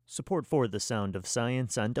Support for The Sound of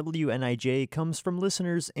Science on WNIJ comes from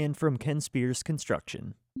listeners and from Ken Spears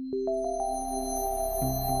Construction.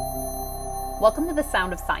 Welcome to The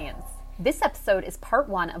Sound of Science. This episode is part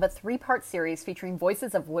one of a three-part series featuring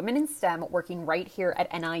voices of women in STEM working right here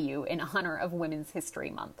at NIU in honor of Women's History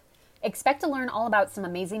Month. Expect to learn all about some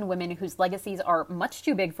amazing women whose legacies are much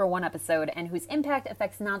too big for one episode and whose impact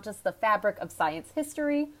affects not just the fabric of science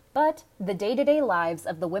history, but the day-to-day lives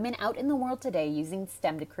of the women out in the world today using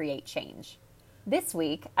STEM to create change. This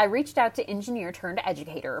week, I reached out to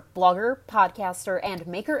engineer-turned-educator, blogger, podcaster, and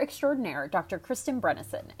maker extraordinaire Dr. Kristin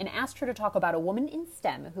Brynteson and asked her to talk about a woman in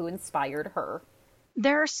STEM who inspired her.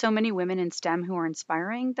 There are so many women in STEM who are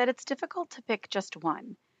inspiring that it's difficult to pick just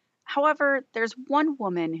one. However, there's one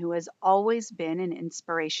woman who has always been an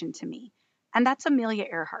inspiration to me, and that's Amelia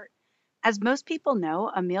Earhart. As most people know,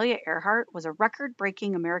 Amelia Earhart was a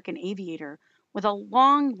record-breaking American aviator with a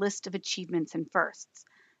long list of achievements and firsts,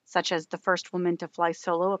 such as the first woman to fly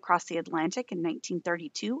solo across the Atlantic in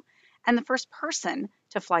 1932 and the first person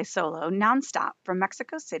to fly solo nonstop from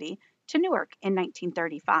Mexico City to Newark in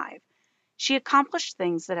 1935. She accomplished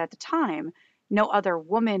things that at the time no other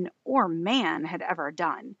woman or man had ever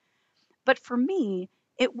done. But for me,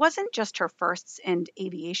 it wasn't just her firsts and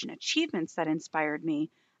aviation achievements that inspired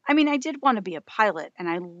me. I mean, I did want to be a pilot, and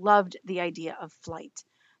I loved the idea of flight.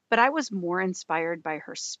 But I was more inspired by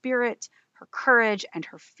her spirit, her courage, and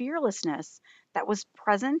her fearlessness that was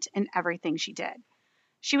present in everything she did.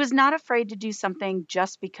 She was not afraid to do something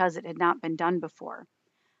just because it had not been done before.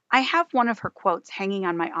 I have one of her quotes hanging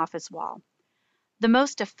on my office wall. "The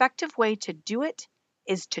most effective way to do it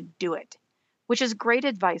is to do it," which is great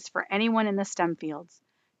advice for anyone in the STEM fields.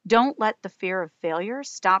 Don't let the fear of failure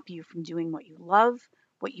stop you from doing what you love,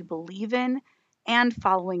 what you believe in, and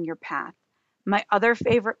following your path. My other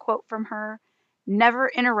favorite quote from her, "Never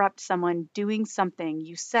interrupt someone doing something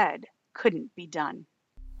you said couldn't be done."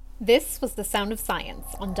 This was The Sound of Science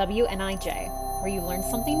on WNIJ, where you learn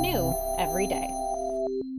something new every day.